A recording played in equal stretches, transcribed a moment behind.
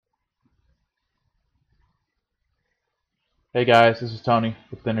Hey guys, this is Tony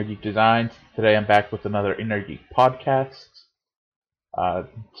with Inner Geek Designs. Today I'm back with another Inner Geek podcast. Uh,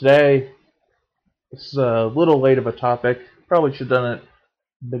 Today, this is a little late of a topic. Probably should have done it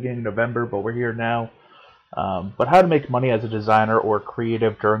beginning of November, but we're here now. But how to make money as a designer or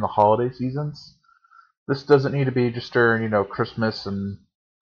creative during the holiday seasons. This doesn't need to be just during, Christmas and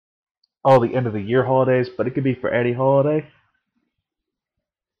all the end of the year holidays, but it could be for any holiday.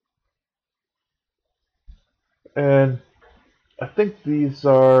 And I think this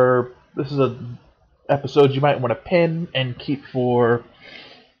is a episodes you might want to pin and keep for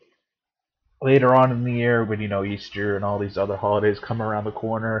later on in the year when Easter and all these other holidays come around the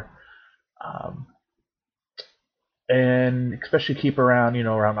corner, um, and especially keep around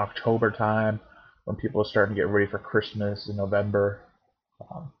around October time when people are starting to get ready for Christmas in November.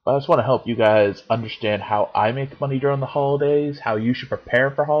 But I just want to help you guys understand how I make money during the holidays, how you should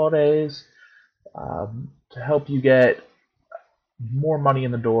prepare for holidays, to help you get more money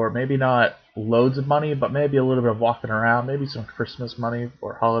in the door. Maybe not loads of money, but maybe a little bit of walking around, maybe some Christmas money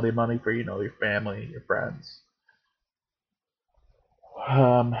or holiday money for your family, your friends.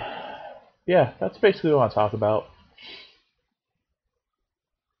 Um, yeah, that's basically what I want to talk about.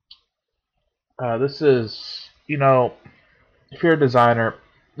 This is, if you're a designer,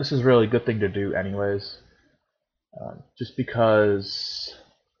 this is really a good thing to do, anyways. Just because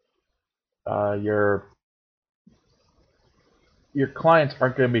your clients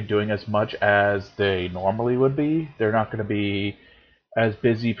aren't going to be doing as much as they normally would be. They're not going to be as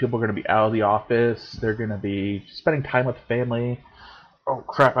busy. People are going to be out of the office. They're going to be spending time with family. Oh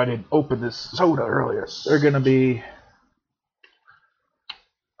crap! I didn't open this soda earlier. They're going to be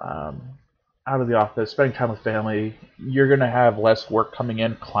um, out of the office, spending time with family. You're going to have less work coming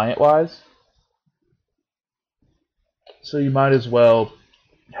in client-wise. So you might as well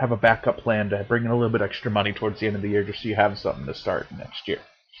have a backup plan to bring in a little bit extra money towards the end of the year just so you have something to start next year.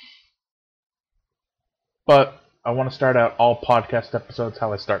 But I want to start out all podcast episodes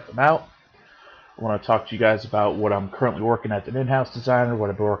how I start them out. I want to talk to you guys about what I'm currently working as an in-house designer, what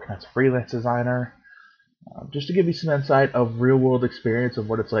I've been working as a freelance designer, just to give you some insight of real-world experience of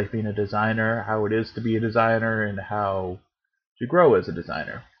what it's like being a designer, how it is to be a designer, and how to grow as a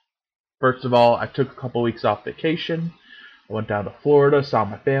designer. First of all, I took a couple weeks off vacation. I went down to Florida, saw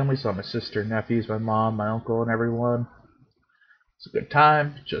my family, saw my sister, nephews, my mom, my uncle, and everyone. It's a good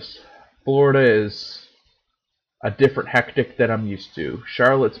time. Just Florida is a different hectic than I'm used to.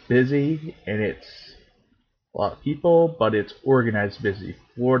 Charlotte's busy and it's a lot of people, but it's organized busy.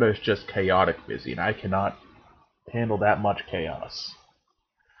 Florida is just chaotic busy, and I cannot handle that much chaos.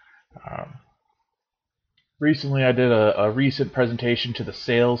 Um, Recently, I did a recent presentation to the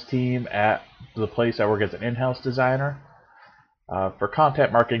sales team at the place I work as an in-house designer for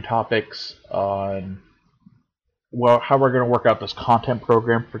content marketing topics on how we're going to work out this content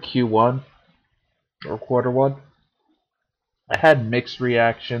program for Q1 or quarter one. I had mixed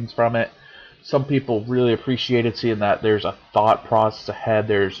reactions from it. Some people really appreciated seeing that there's a thought process ahead.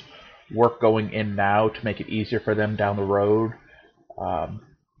 There's work going in now to make it easier for them down the road.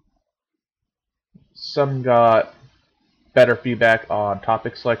 Some got better feedback on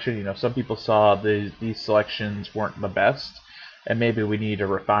topic selection. Some people saw these selections weren't the best, and maybe we need to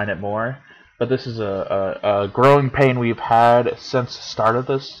refine it more. But this is a growing pain we've had since the start of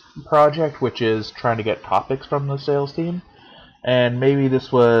this project, which is trying to get topics from the sales team. And maybe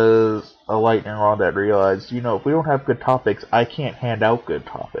this was a lightning rod that realized, if we don't have good topics, I can't hand out good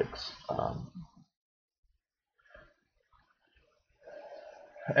topics.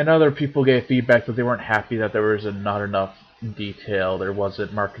 And other people gave feedback that they weren't happy that there was not enough detail, there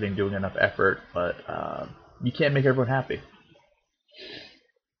wasn't marketing doing enough effort, but you can't make everyone happy.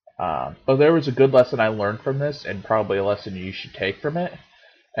 But there was a good lesson I learned from this, and probably a lesson you should take from it,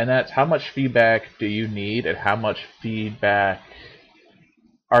 and that's how much feedback do you need and how much feedback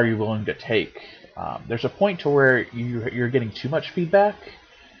are you willing to take. There's a point to where you're getting too much feedback,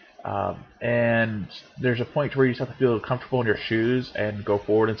 and there's a point to where you just have to feel comfortable in your shoes and go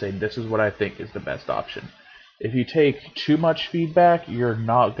forward and say, this is what I think is the best option. If you take too much feedback, you're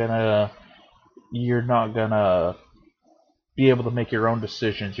not gonna be able to make your own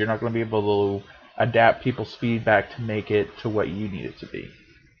decisions. You're not going to be able to adapt people's feedback to make it to what you need it to be.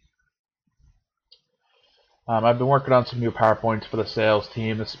 I've been working on some new PowerPoints for the sales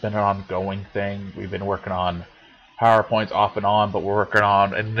team. This has been an ongoing thing. We've been working on PowerPoints off and on, but we're working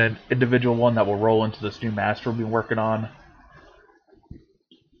on an individual one that will roll into this new master we've been working on.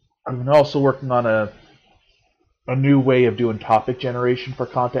 I'm also working on a new way of doing topic generation for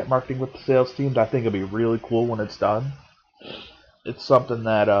content marketing with the sales team that I think will be really cool when it's done. It's something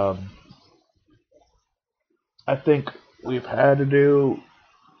that I think we've had to do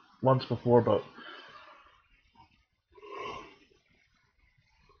once before, but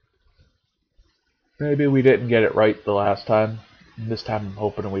maybe we didn't get it right the last time. This time I'm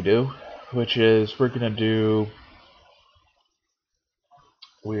hoping we do, which is we're gonna do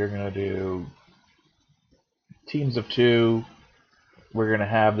teams of two. We're going to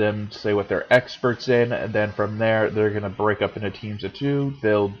have them say what they're experts in, and then from there, they're going to break up into teams of two.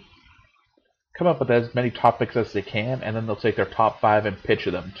 They'll come up with as many topics as they can, and then they'll take their top 5 and pitch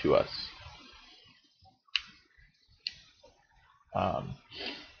them to us.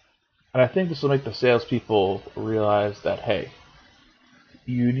 And I think this will make the salespeople realize that, hey,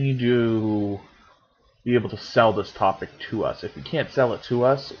 you need to be able to sell this topic to us. If you can't sell it to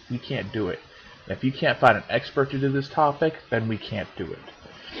us, we can't do it. And if you can't find an expert to do this topic, then we can't do it.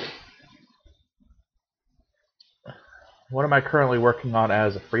 What am I currently working on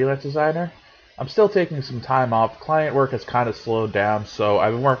as a freelance designer? I'm still taking some time off. Client work has kind of slowed down, so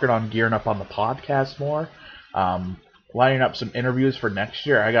I've been working on gearing up on the podcast more. Lining up some interviews for next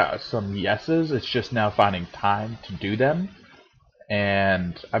year. I got some yeses. It's just now finding time to do them.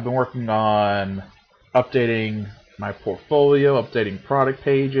 And I've been working on updating my portfolio, updating product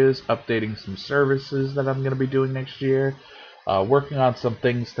pages, updating some services that I'm going to be doing next year. Working on some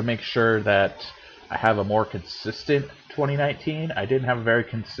things to make sure that I have a more consistent 2019. I didn't have a very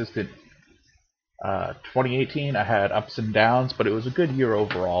consistent 2018. I had ups and downs, but it was a good year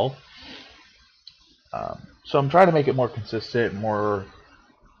overall. So I'm trying to make it more consistent, more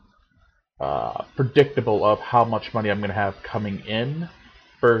predictable of how much money I'm going to have coming in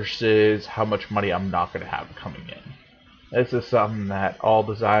versus how much money I'm not going to have coming in. This is something that all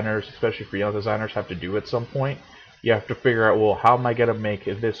designers, especially freelance designers, have to do at some point. You have to figure out, well, how am I going to make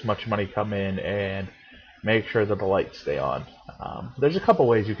this much money come in and make sure that the lights stay on. There's a couple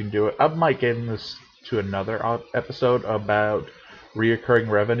ways you can do it. I might get into this to another episode about reoccurring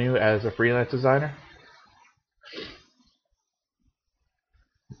revenue as a freelance designer.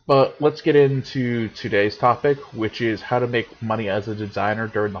 But let's get into today's topic, which is how to make money as a designer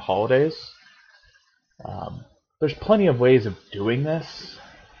during the holidays. There's plenty of ways of doing this.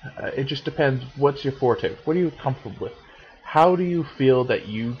 It just depends. What's your forte? What are you comfortable with? How do you feel that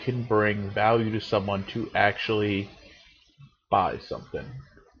you can bring value to someone to actually buy something?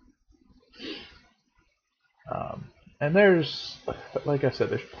 And there's, like I said,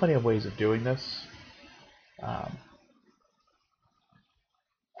 there's plenty of ways of doing this. I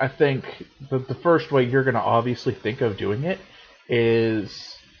think the first way you're going to obviously think of doing it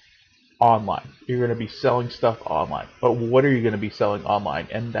is online. You're going to be selling stuff online. But what are you going to be selling online?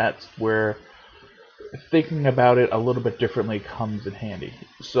 And that's where thinking about it a little bit differently comes in handy.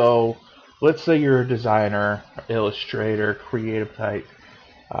 So let's say you're a designer, illustrator, creative type.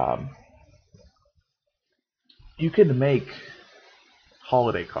 You can make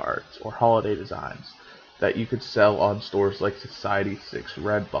holiday cards or holiday designs that you could sell on stores like Society6,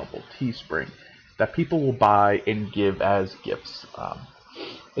 Redbubble, Teespring, that people will buy and give as gifts.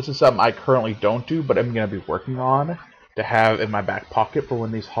 This is something I currently don't do, but I'm going to be working on to have in my back pocket for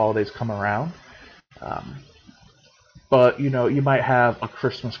when these holidays come around. But you know, you might have a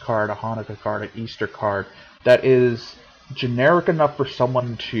Christmas card, a Hanukkah card, an Easter card that is generic enough for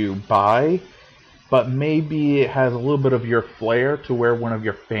someone to buy, but maybe it has a little bit of your flair to where one of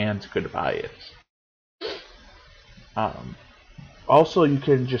your fans could buy it. Also, you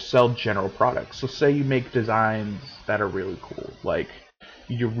can just sell general products. So say you make designs that are really cool, like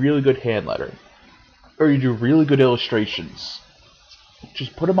you do really good hand lettering, or you do really good illustrations.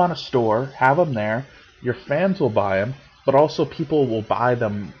 Just put them on a store, have them there, your fans will buy them, but also people will buy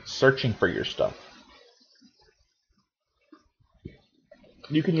them searching for your stuff.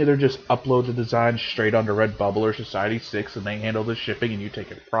 You can either just upload the design straight onto Redbubble or Society6 and they handle the shipping and you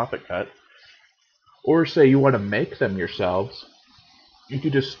take a profit cut. Or say you want to make them yourselves, you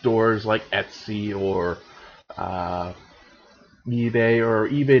could just stores like Etsy or eBay, or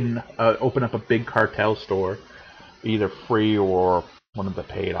even open up a big cartel store, either free or one of the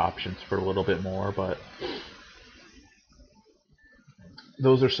paid options for a little bit more, but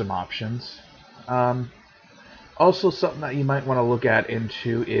those are some options. Also, something that you might want to look at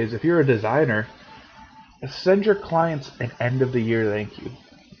into is if you're a designer, send your clients an end of the year thank you.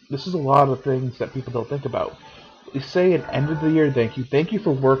 This is a lot of things that people don't think about. You say an end of the year thank you. Thank you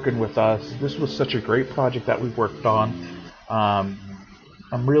for working with us. This was such a great project that we worked on.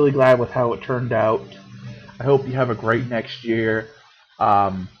 I'm really glad with how it turned out. I hope you have a great next year.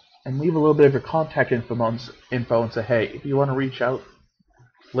 And leave a little bit of your contact info and say, hey, if you want to reach out,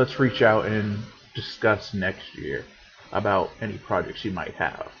 let's reach out and discuss next year about any projects you might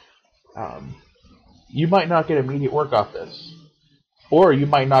have. you might not get immediate work off this. Or you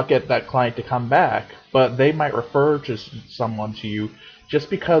might not get that client to come back, but they might refer to someone to you just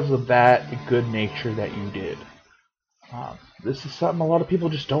because of that good nature that you did. This is something a lot of people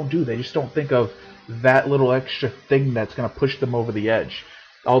just don't do. They just don't think of that little extra thing that's going to push them over the edge.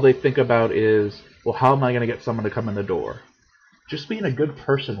 All they think about is, well, how am I going to get someone to come in the door? Just being a good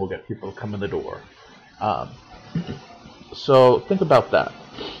person will get people to come in the door. So think about that.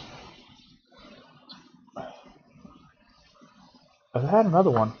 I had another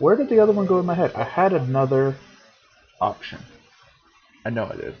one. Where did the other one go in my head? I had another option. I know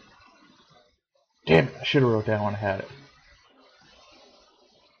I did. Damn it, I should have wrote down when I had it.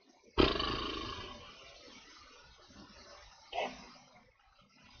 Damn.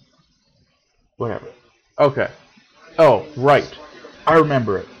 Whatever. Okay. Oh, right. I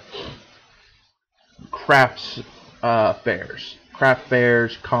remember it. Crafts fairs. Craft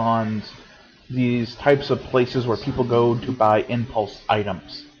fairs, cons, these types of places where people go to buy impulse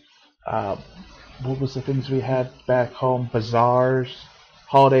items. What was the things we had back home? Bazaars,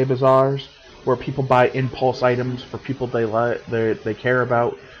 holiday bazaars, where people buy impulse items for people they care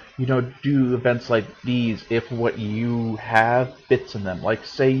about. You know, do events like these if what you have fits in them. Like,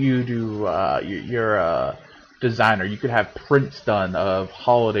 say you do, you're a designer, you could have prints done of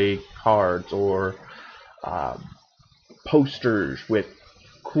holiday cards or posters with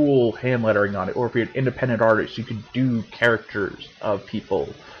cool hand lettering on it, or if you're an independent artist, you could do characters of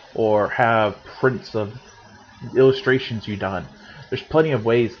people or have prints of illustrations you've done. There's plenty of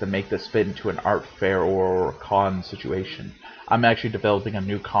ways to make this fit into an art fair or a con situation. I'm actually developing a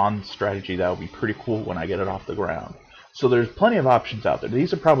new con strategy that will be pretty cool when I get it off the ground. So there's plenty of options out there.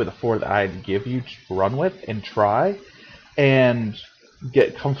 These are probably the 4 that I'd give you to run with and try and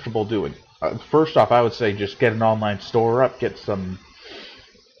get comfortable doing. First off, I would say just get an online store up, get some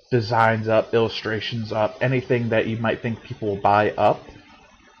designs up, illustrations up, anything that you might think people will buy up.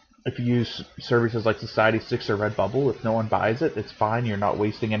 If you use services like Society6 or Redbubble, if no one buys it, it's fine. You're not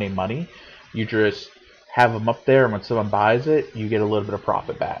wasting any money. You just have them up there, and when someone buys it, you get a little bit of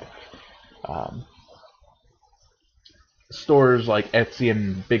profit back. Stores like Etsy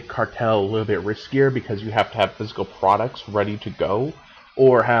and Big Cartel a little bit riskier because you have to have physical products ready to go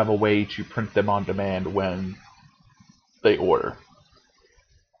or have a way to print them on demand when they order.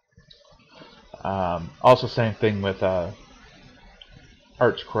 Also, same thing with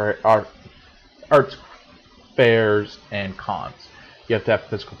arts fairs and cons. You have to have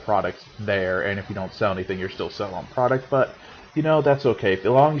physical products there, and if you don't sell anything, you're still selling product. But you know, that's okay. As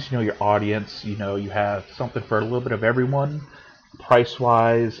long as you know your audience, you know you have something for a little bit of everyone.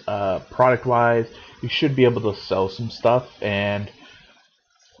 Price-wise, product-wise, you should be able to sell some stuff, and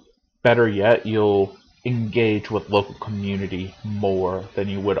better yet, you'll engage with local community more than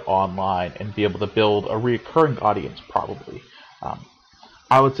you would online and be able to build a recurring audience probably.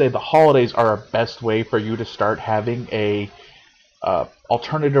 I would say the holidays are a best way for you to start having a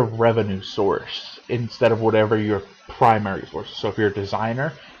alternative revenue source instead of whatever your primary source. So if you're a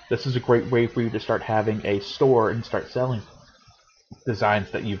designer, this is a great way for you to start having a store and start selling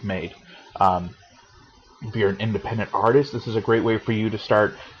designs that you've made. If you're an independent artist, this is a great way for you to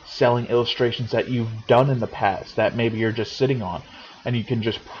start selling illustrations that you've done in the past that maybe you're just sitting on, and you can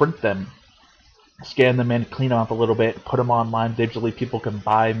just print them, scan them in, clean them up a little bit, put them online digitally. People can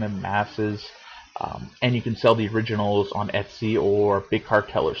buy them in masses, and you can sell the originals on Etsy or Big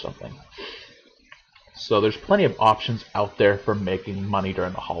Cartel or something. So there's plenty of options out there for making money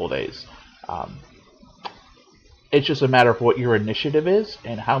during the holidays. It's just a matter of what your initiative is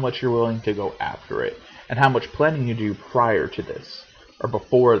and how much you're willing to go after it and how much planning you do prior to this or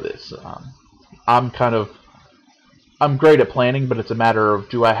before this. I'm great at planning, but it's a matter of,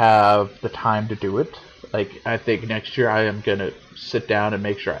 do I have the time to do it? Like, I think next year I am going to sit down and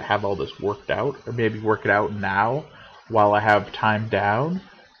make sure I have all this worked out, or maybe work it out now while I have time down,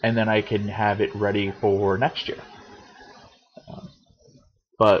 and then I can have it ready for next year.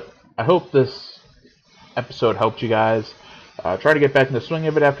 But I hope this episode helped you guys. Try to get back in the swing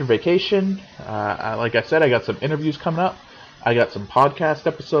of it after vacation. Like I said, I got some interviews coming up. I got some podcast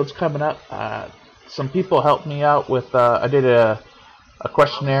episodes coming up. Some people helped me out with, I did a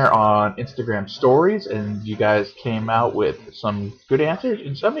questionnaire on Instagram stories, and you guys came out with some good answers,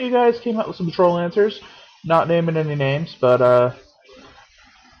 and some of you guys came out with some troll answers, not naming any names, but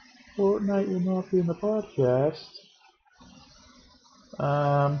Fortnite will not be in the podcast.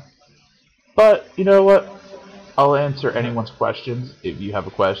 But you know what? I'll answer anyone's questions. If you have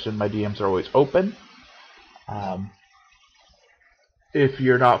a question, my DMs are always open. If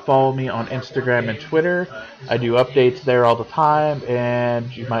you're not following me on Instagram and Twitter, I do updates there all the time,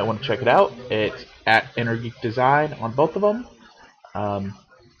 and you might want to check it out. It's at Innergeek Design on both of them. Um,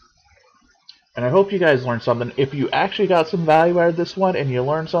 and I hope you guys learned something. If you actually got some value out of this one and you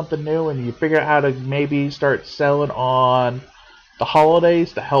learned something new and you figure out how to maybe start selling on the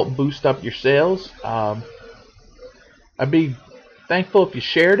holidays to help boost up your sales, I'd be thankful if you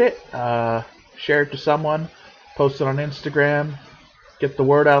shared it. Share it to someone, post it on Instagram, get the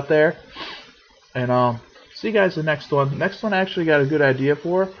word out there. And see you guys in the next one. Next one I actually got a good idea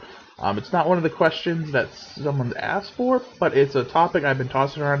for. It's not one of the questions that someone's asked for, but it's a topic I've been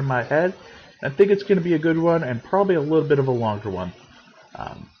tossing around in my head. I think it's going to be a good one and probably a little bit of a longer one.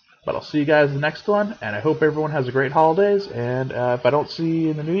 But I'll see you guys in the next one, and I hope everyone has a great holidays. And if I don't see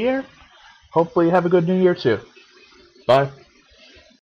you in the new year, hopefully you have a good new year too. Bye.